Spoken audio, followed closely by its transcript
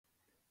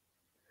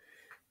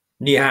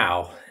Ni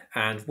hao,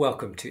 and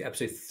welcome to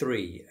episode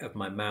 3 of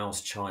my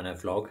Mao's China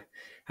vlog.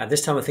 And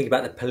this time I think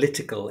about the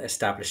political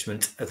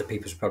establishment of the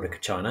People's Republic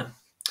of China.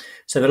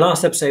 So, in the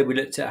last episode, we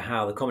looked at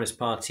how the Communist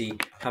Party,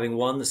 having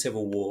won the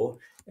Civil War,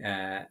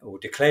 or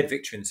declared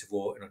victory in the Civil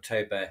War in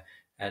October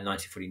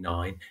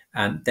 1949,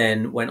 and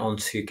then went on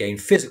to gain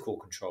physical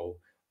control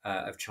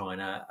of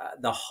China,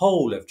 the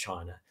whole of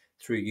China,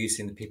 through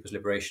using the People's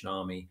Liberation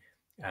Army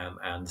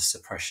and the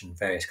suppression,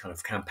 various kind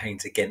of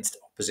campaigns against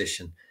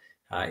opposition,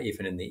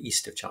 even in the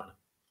east of China.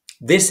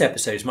 This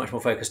episode is much more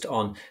focused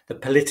on the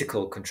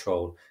political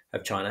control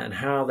of China and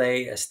how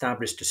they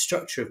established a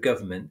structure of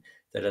government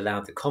that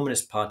allowed the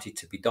Communist Party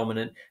to be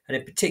dominant, and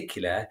in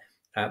particular,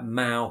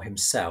 Mao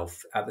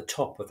himself at the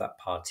top of that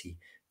party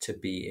to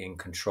be in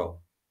control.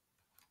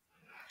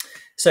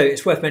 So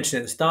it's worth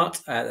mentioning at the start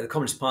that the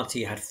Communist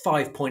Party had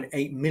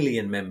 5.8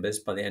 million members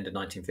by the end of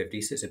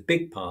 1950, so it's a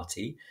big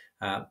party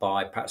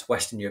by perhaps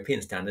Western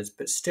European standards,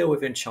 but still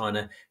within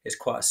China, it's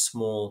quite a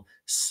small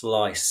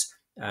slice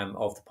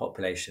of the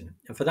population.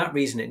 And for that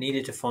reason, it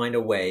needed to find a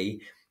way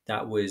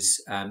that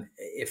was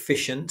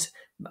efficient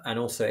and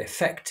also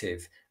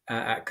effective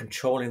at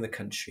controlling the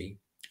country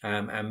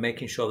and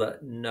making sure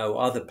that no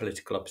other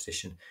political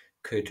opposition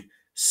could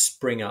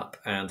spring up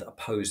and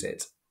oppose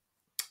it.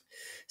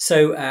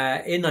 So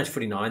in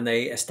 1949,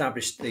 they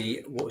established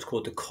what was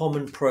called the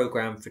Common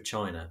Programme for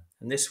China.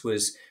 And this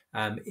was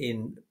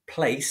in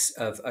place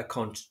of a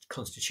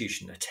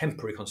constitution, a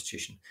temporary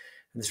constitution.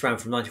 And this ran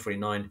from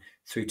 1949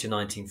 through to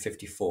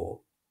 1954,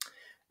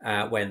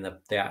 when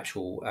the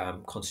actual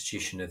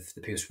constitution of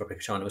the People's Republic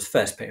of China was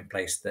first put in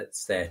place,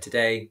 that's there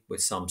today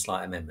with some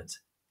slight amendments.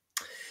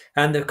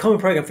 And the Common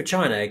Programme for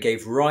China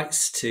gave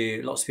rights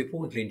to lots of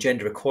people, including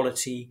gender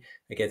equality.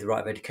 It gave the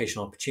right of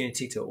educational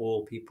opportunity to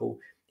all people.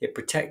 It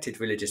protected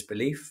religious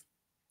belief.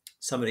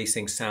 Some of these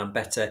things sound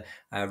better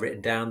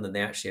written down than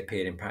they actually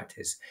appeared in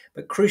practice.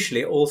 But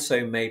crucially, it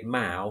also made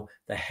Mao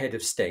the head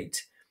of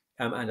state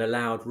and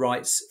allowed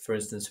rights, for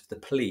instance, of the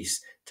police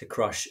to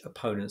crush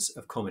opponents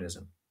of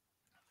communism.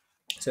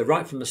 So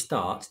right from the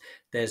start,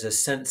 there's a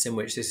sense in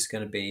which this is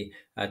going to be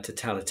a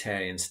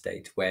totalitarian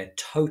state where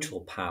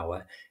total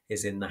power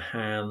is in the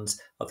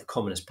hands of the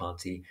Communist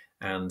Party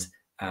and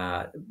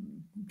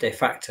de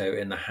facto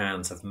in the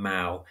hands of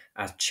Mao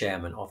as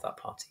chairman of that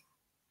party.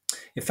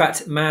 In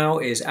fact, Mao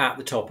is at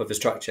the top of the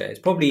structure. It's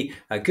probably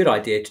a good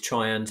idea to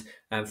try and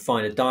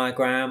find a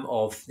diagram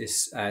of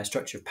this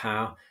structure of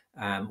power,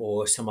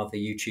 or some other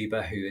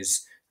YouTuber who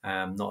is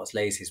not as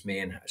lazy as me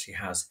and actually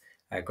has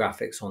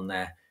graphics on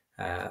their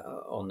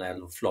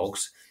little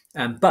vlogs.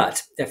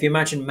 But if you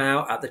imagine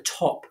Mao at the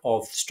top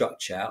of the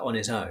structure on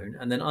his own,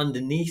 and then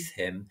underneath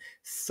him,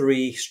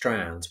 3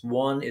 strands.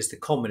 One is the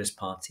Communist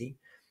Party,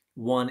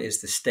 one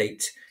is the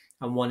state,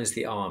 and one is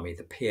the army,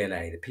 the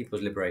PLA, the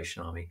People's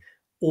Liberation Army.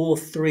 All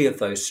 3 of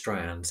those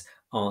strands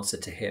answer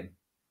to him.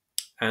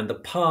 And the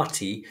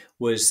party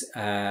was,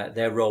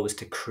 their role was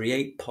to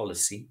create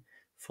policy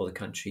for the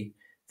country.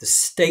 The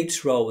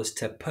state's role was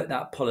to put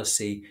that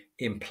policy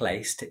in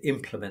place, to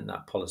implement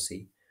that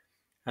policy.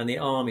 And the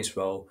army's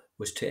role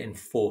was to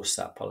enforce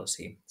that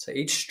policy. So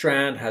each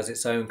strand has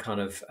its own kind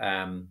of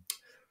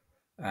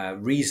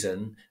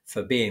reason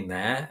for being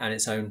there and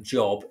its own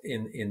job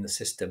in the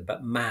system.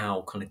 But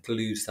Mao kind of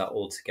glues that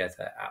all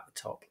together at the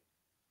top.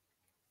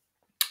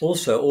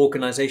 Also,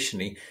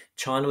 organizationally,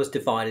 China was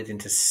divided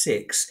into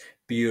 6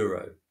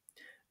 bureaux.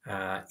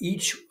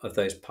 Each of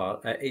those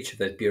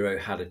bureaux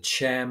had a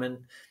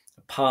chairman,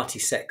 a party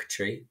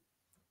secretary,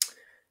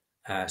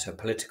 so a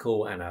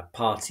political and a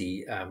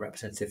party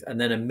representative,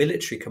 and then a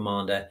military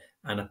commander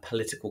and a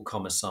political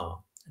commissar.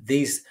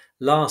 These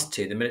last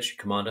 2, the military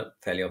commander,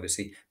 fairly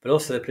obviously, but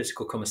also the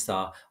political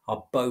commissar,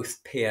 are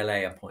both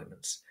PLA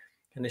appointments.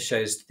 And this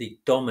shows the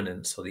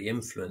dominance or the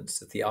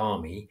influence of the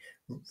army,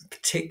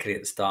 particularly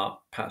at the start,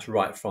 perhaps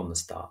right from the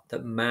start,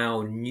 that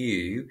Mao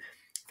knew.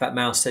 In fact,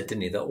 Mao said,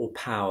 didn't he, that all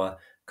power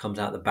comes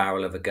out the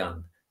barrel of a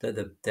gun, that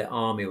the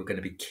army were going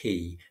to be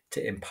key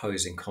to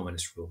imposing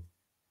communist rule.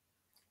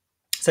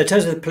 So in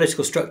terms of the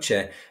political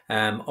structure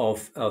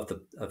of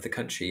the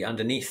country,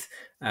 underneath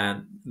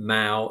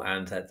Mao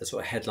and the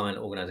sort of headline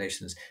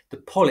organisations, the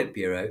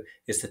Politburo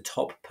is the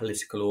top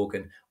political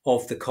organ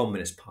of the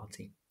Communist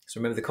Party. So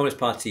remember, the Communist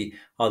Party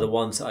are the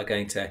ones that are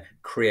going to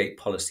create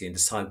policy and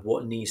decide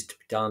what needs to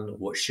be done,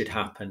 what should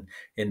happen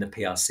in the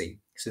PRC.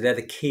 So they're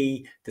the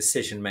key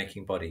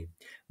decision-making body.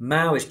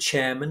 Mao is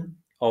chairman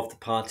of the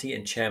party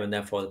and chairman,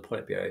 therefore, of the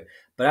Politburo.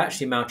 But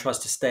actually, Mao tries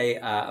to stay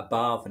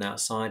above and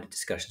outside of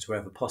discussions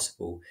wherever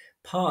possible,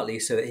 partly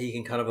so that he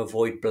can kind of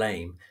avoid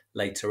blame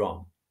later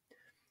on.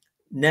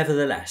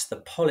 Nevertheless,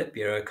 the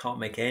Politburo can't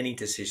make any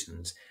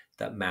decisions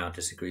that Mao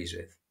disagrees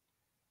with.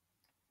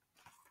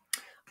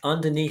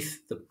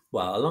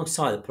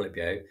 Alongside the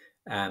Politburo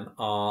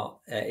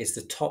is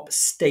the top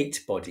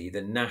state body,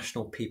 the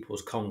National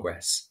People's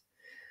Congress.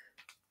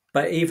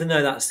 But even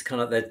though that's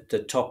kind of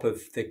the top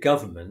of the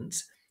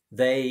government,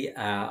 they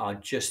are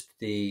just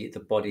the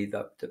body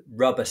that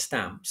rubber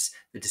stamps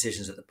the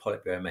decisions that the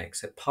Politburo makes.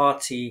 So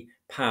party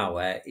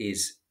power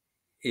is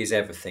is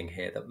everything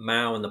here, that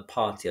Mao and the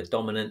party are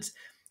dominant.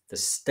 The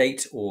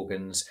state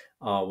organs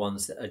are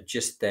ones that are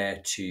just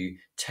there to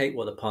take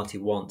what the party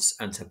wants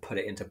and to put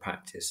it into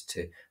practice,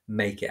 to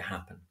make it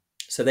happen.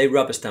 So they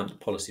rubber stamped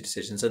policy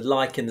decisions. And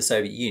like in the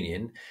Soviet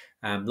Union,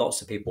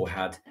 lots of people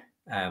had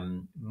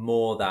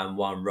more than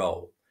one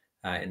role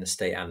in the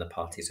state and the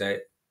party. So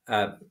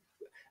an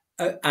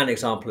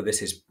example of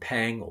this is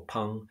Peng or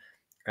Peng,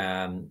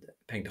 Peng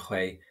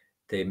Dehui,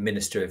 the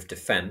Minister of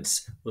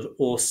Defence, was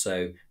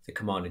also the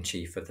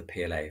Commander-in-Chief of the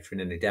PLA. If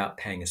you're in any doubt,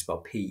 Peng is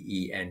spelled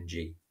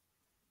P-E-N-G.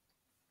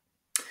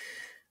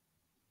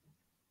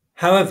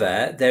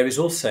 However, there is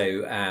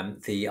also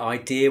the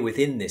idea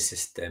within this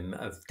system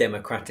of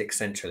democratic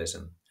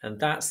centralism, and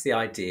that's the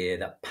idea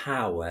that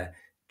power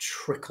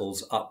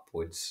trickles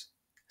upwards.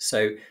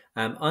 So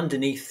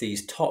underneath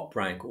these top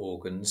rank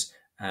organs,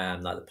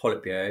 like the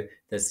Politburo,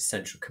 there's the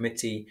Central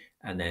Committee,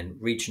 and then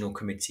regional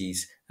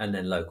committees, and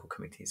then local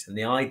committees. And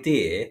the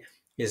idea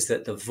is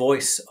that the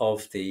voice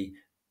of the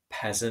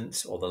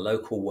peasant or the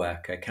local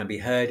worker can be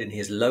heard in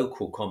his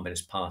local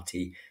Communist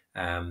Party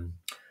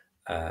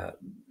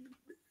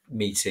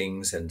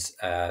meetings and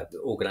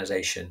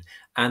organisation,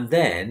 and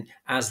then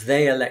as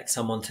they elect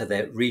someone to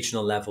the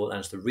regional level, and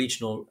as the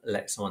regional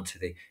elect someone to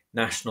the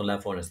national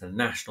level, and as the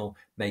national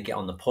make it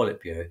on the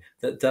Politburo,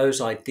 that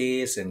those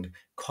ideas and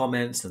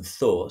comments and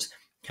thoughts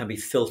can be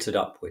filtered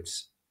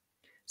upwards.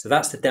 So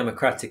that's the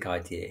democratic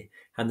idea,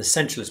 and the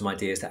centralism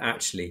idea is that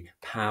actually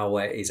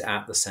power is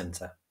at the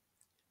centre.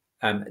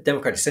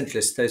 Democratic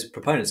centralists, those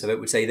proponents of it,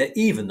 would say that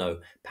even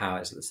though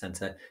power is at the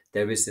centre,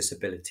 there is this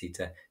ability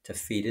to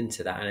feed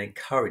into that, and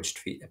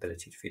encouraged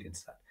ability to feed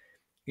into that.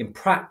 In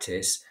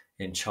practice,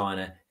 in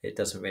China, it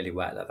doesn't really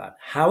work like that.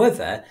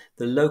 However,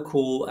 the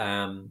local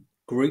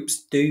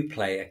groups do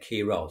play a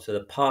key role. So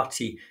the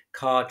party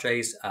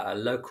cadres at a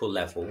local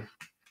level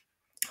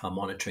are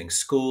monitoring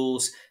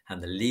schools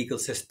and the legal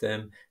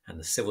system and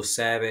the civil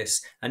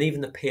service and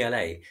even the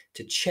PLA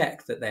to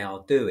check that they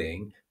are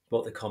doing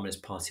what the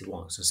Communist Party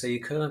wants. And so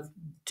you kind of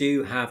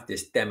do have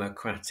this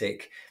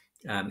democratic,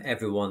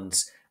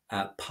 everyone's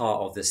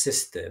part of the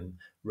system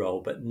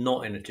role, but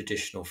not in a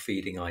traditional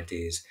feeding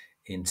ideas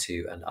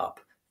into and up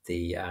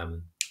the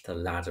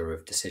ladder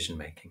of decision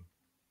making.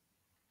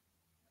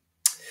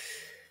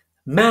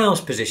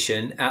 Mao's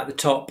position at the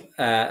top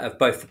of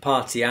both the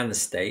party and the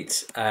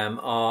state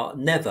are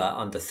never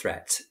under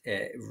threat.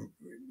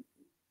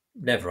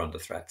 Never under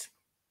threat,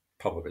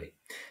 probably.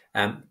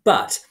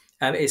 But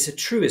it's a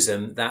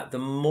truism that the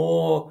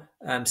more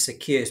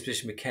secure his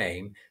position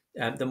became,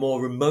 the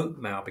more remote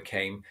Mao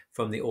became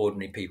from the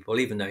ordinary people,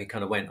 even though he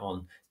kind of went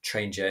on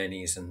train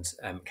journeys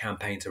and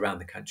campaigns around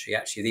the country.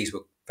 Actually, these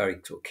were very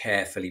sort of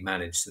carefully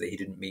managed so that he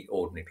didn't meet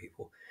ordinary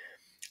people.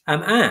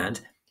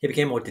 And he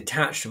became more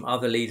detached from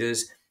other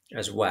leaders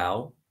as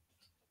well.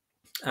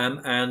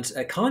 And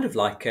kind of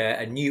like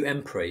a new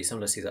emperor. You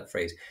sometimes see that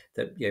phrase,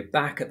 that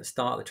back at the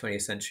start of the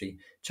 20th century,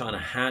 China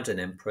had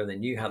an emperor. They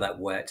knew how that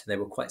worked. They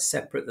were quite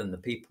separate than the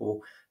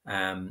people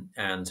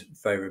and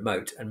very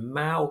remote. And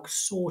Mao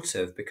sort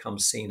of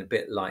becomes seen a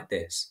bit like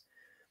this.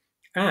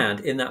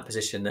 And in that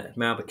position, that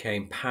Mao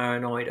became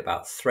paranoid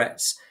about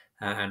threats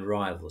and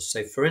rivals.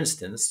 So, for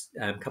instance,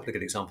 a couple of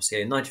good examples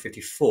here. In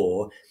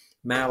 1954,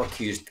 Mao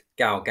accused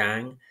Gao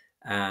Gang,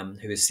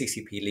 who is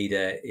CCP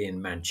leader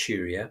in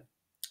Manchuria.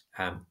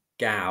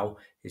 Gao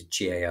is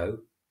G-A-O.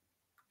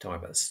 Don't worry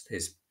about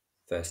his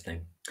first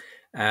name.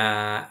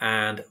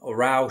 And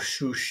Rao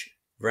Shushi,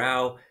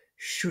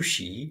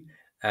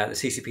 the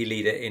CCP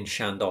leader in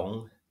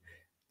Shandong.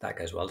 That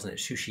goes well, doesn't it?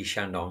 Shushi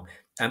Shandong.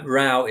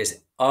 Rao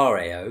is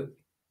R-A-O.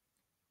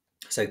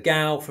 So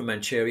Gao from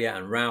Manchuria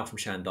and Rao from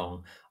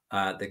Shandong,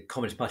 the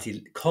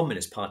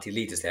Communist Party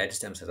leaders there,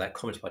 just to emphasize that,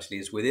 Communist Party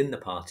leaders within the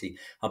party,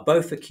 are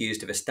both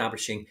accused of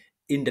establishing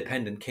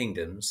independent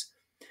kingdoms,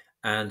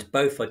 and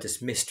both are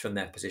dismissed from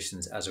their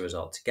positions as a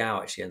result.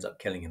 Gao actually ends up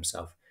killing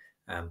himself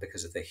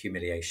because of the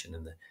humiliation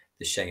and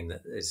the shame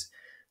that is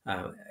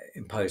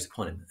imposed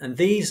upon him. And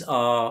these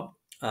are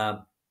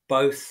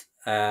both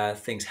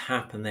things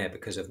happen there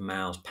because of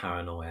Mao's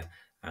paranoia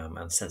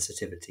and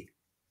sensitivity.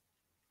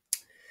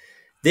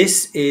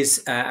 This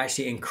is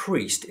actually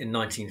increased in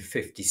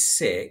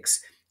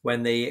 1956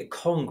 when the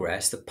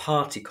Congress, the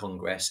Party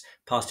Congress,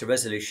 passed a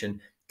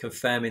resolution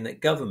confirming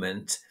that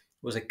government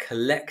was a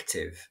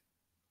collective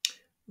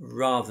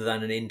rather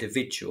than an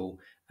individual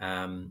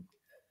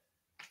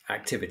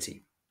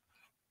activity.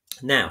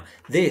 Now,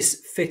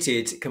 this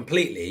fitted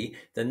completely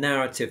the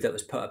narrative that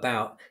was put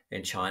about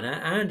in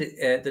China, and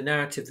the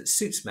narrative that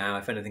suits Mao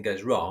if anything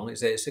goes wrong is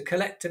that it's a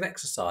collective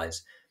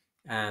exercise.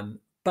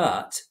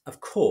 But,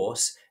 of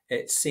course,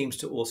 it seems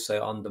to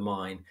also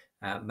undermine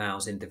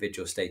Mao's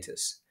individual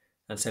status.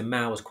 And so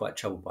Mao was quite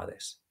troubled by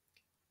this.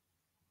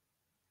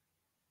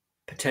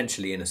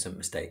 Potentially innocent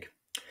mistake.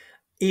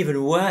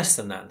 Even worse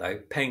than that, though,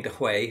 Peng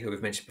Dehui, who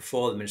we've mentioned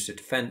before, the Minister of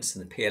Defence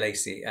and the PLA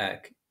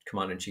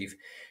Commander-in-Chief,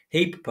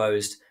 he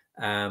proposed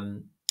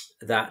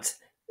that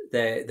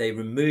they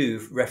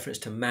remove reference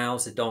to Mao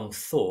Zedong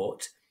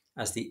thought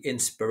as the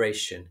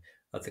inspiration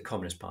of the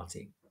Communist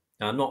Party.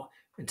 Now, I'm not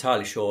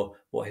entirely sure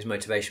what his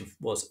motivation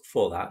was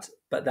for that,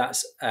 but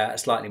that's a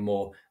slightly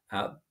more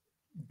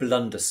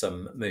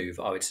blundersome move,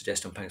 I would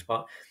suggest, on Peng's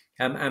part.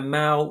 And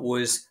Mao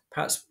was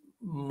perhaps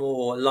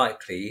more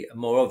likely,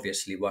 more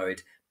obviously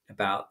worried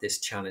about this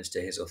challenge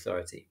to his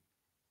authority.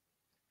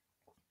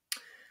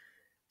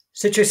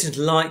 Situations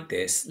like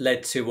this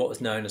led to what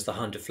was known as the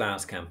 100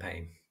 Flowers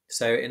campaign.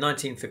 So in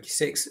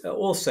 1956,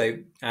 also,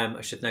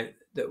 I should note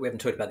that we haven't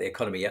talked about the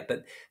economy yet,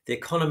 but the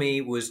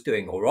economy was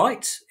doing all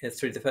right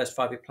through the first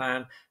 5-year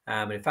plan.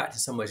 And in fact, in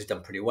some ways, it's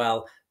done pretty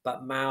well.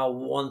 But Mao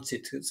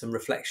wanted some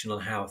reflection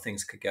on how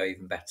things could go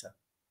even better.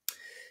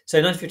 So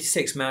in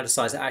 1956, Mao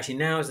decides that actually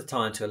now is the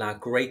time to allow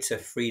greater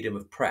freedom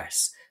of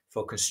press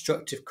for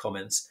constructive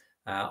comments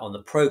on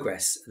the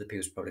progress of the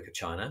People's Republic of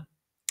China.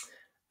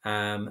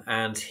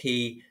 And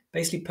he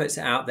basically puts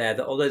it out there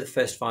that although the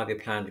first 5-year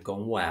plan had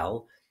gone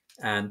well,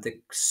 and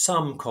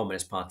some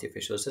Communist Party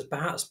officials has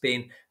perhaps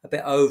been a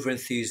bit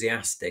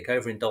over-enthusiastic,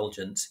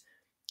 overindulgent,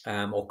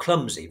 or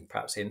clumsy,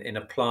 perhaps, in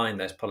applying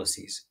those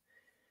policies.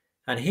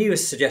 And he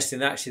was suggesting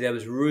that actually there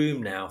was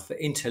room now for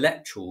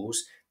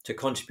intellectuals to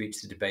contribute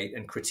to the debate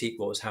and critique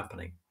what was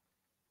happening.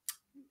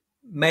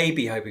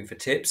 Maybe hoping for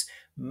tips,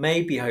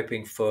 maybe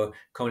hoping for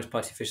Communist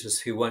Party officials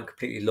who weren't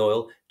completely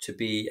loyal to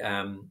be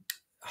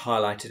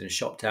highlighted and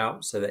shopped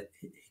out so that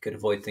he could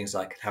avoid things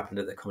like had happened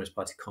at the Communist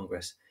Party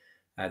Congress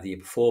the year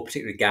before,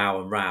 particularly Gao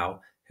and Rao,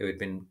 who had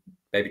been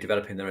maybe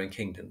developing their own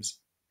kingdoms.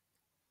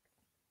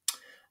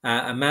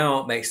 And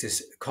Mao makes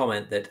this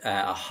comment that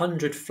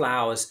 100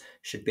 flowers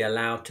should be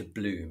allowed to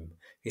bloom.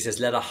 He says,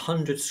 let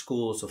 100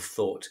 schools of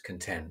thought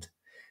contend.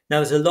 Now,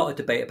 there's a lot of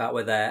debate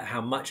about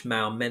how much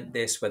Mao meant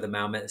this, whether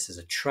Mao meant this as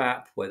a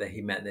trap, whether he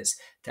meant this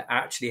to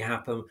actually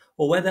happen,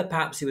 or whether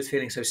perhaps he was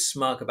feeling so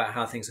smug about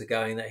how things are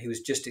going that he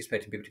was just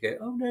expecting people to go,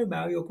 oh no,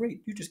 Mao, you're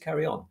great, you just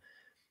carry on.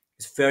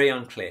 It's very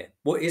unclear.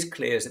 What is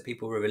clear is that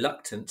people were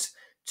reluctant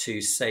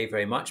to say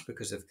very much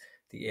because of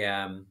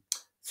the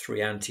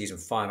 3 antis and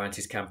 5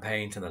 antis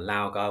campaigns, and the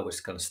Lao guy was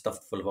kind of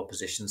stuffed full of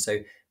opposition. So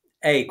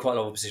A, quite a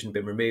lot of opposition had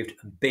been removed,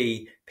 and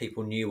B,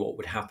 people knew what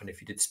would happen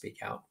if you did speak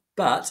out.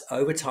 But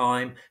over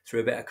time,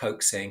 through a bit of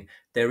coaxing,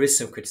 there is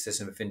some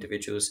criticism of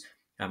individuals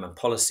and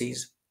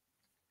policies.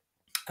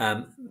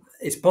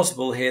 It's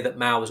possible here that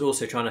Mao was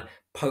also trying to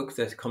poke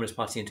the Communist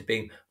Party into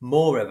being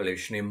more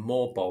revolutionary and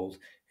more bold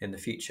in the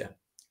future.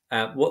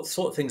 What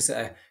sort of things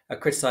that are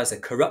criticised are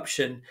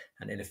corruption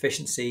and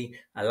inefficiency,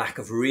 a lack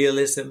of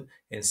realism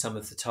in some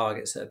of the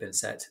targets that have been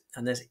set,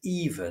 and there's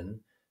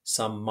even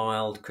some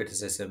mild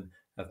criticism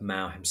of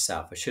Mao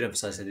himself. I should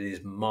emphasise that it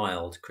is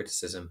mild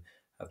criticism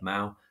of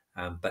Mao,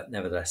 but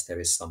nevertheless there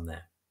is some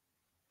there.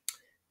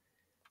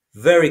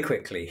 Very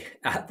quickly,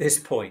 at this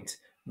point,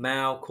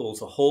 Mao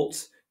calls a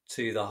halt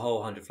to the whole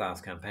 100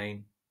 Flowers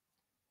campaign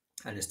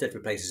and instead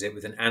replaces it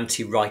with an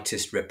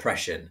anti-rightist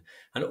repression.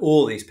 And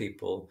all these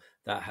people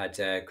that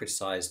had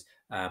criticised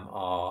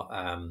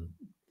are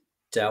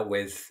dealt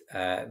with.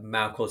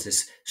 Mao calls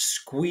this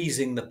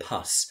squeezing the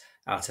pus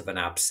out of an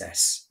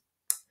abscess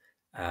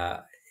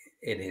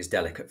in his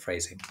delicate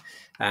phrasing.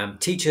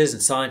 Teachers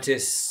and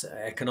scientists,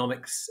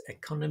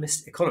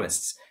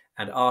 economists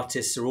and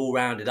artists are all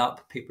rounded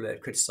up. People that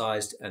had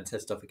criticised and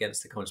said stuff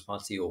against the Communist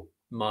Party or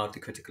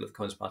mildly critical of the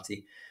Communist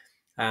Party.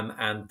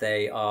 And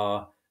they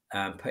are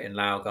put in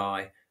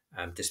laogai,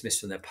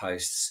 dismissed from their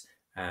posts,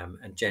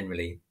 and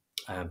generally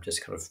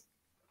just kind of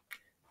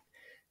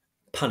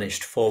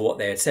punished for what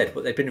they had said,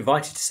 what they'd been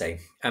invited to say.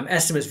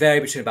 Estimates vary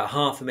between about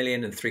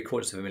 500,000 and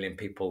 750,000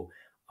 people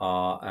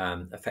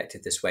are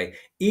affected this way.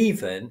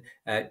 Even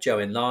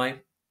Zhou Enlai,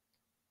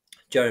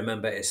 Zhou,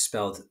 remember, is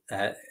spelled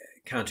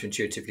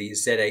counterintuitively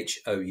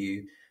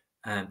ZHOU.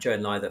 Zhou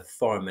Enlai, the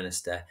foreign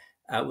minister,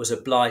 was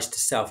obliged to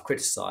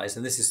self-criticise,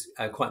 and this is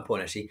quite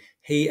important actually.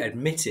 He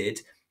admitted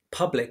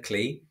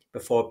publicly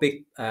before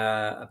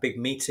a big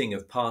meeting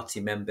of party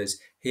members,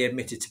 he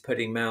admitted to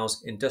putting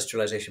Mao's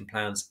industrialisation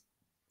plans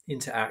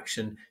into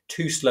action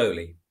too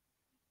slowly,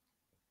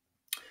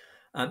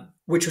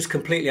 which was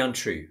completely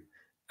untrue.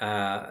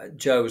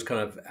 Zhou was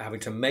kind of having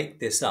to make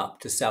this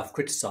up to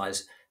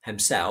self-criticise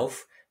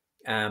himself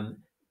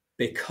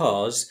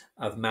because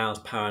of Mao's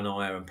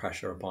paranoia and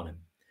pressure upon him.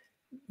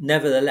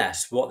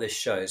 Nevertheless, what this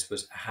shows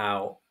was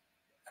how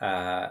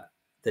the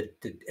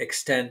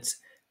extent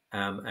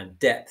and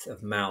depth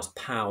of Mao's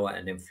power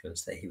and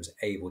influence that he was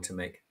able to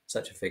make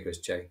such a figure as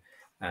Zhou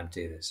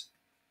do this.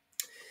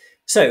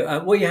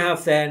 So what you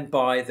have then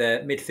by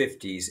the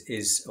mid-50s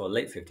is, or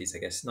late 50s, I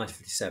guess,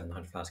 1957, the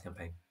 100 Flowers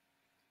campaign,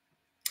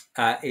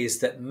 is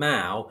that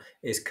Mao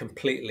is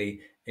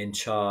completely in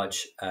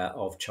charge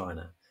of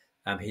China.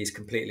 He's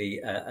completely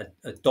a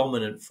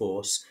dominant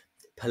force,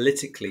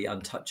 politically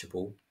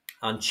untouchable,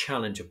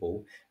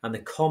 unchallengeable, and the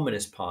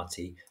Communist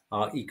Party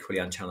are equally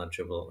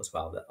unchallengeable as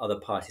well. That other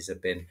parties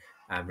have been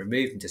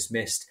removed and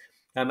dismissed,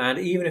 and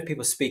even if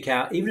people speak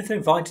out, even if they're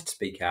invited to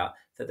speak out,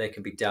 that they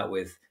can be dealt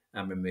with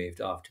and removed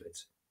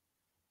afterwards.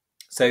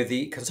 So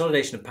the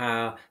consolidation of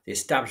power, the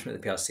establishment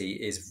of the PRC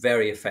is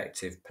very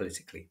effective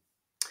politically.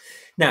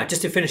 Now,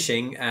 just in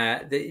finishing,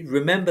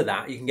 remember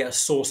that you can get a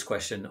source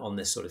question on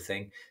this sort of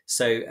thing.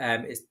 So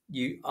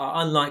you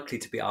are unlikely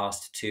to be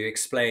asked to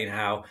explain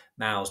how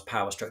Mao's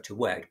power structure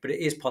worked, but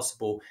it is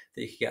possible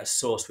that you could get a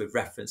source with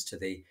reference to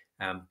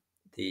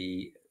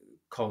the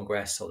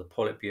Congress or the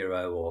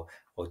Politburo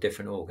or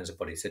different organs or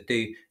bodies. So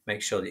do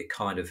make sure that you're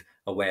kind of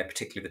aware,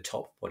 particularly the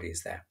top body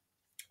is there.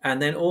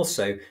 And then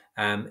also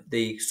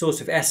the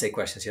sort of essay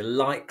questions you're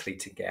likely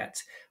to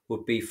get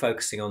would be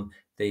focusing on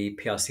the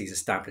PRC's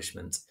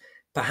establishment,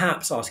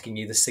 perhaps asking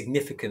you the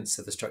significance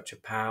of the structure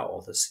of power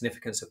or the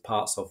significance of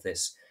parts of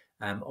this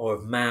or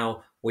of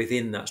Mao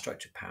within that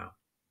structure of power.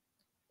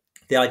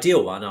 The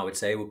ideal one, I would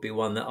say, would be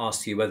one that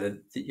asks you whether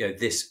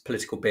this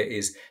political bit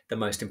is the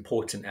most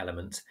important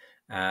element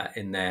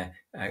in their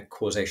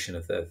causation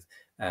of the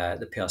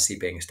PRC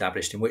being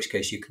established, in which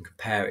case you can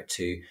compare it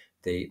to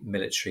the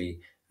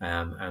military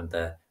and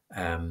the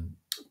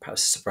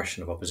perhaps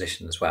suppression of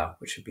opposition as well,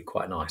 which would be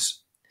quite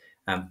nice.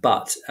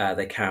 But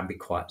they can be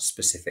quite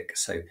specific,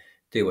 so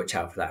do watch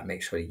out for that.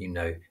 Make sure you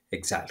know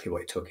exactly what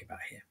you're talking about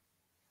here.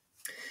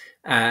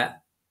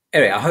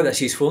 Anyway, I hope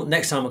that's useful.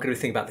 Next time we're going to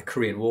be thinking about the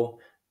Korean War,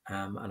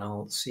 and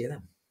I'll see you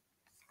then.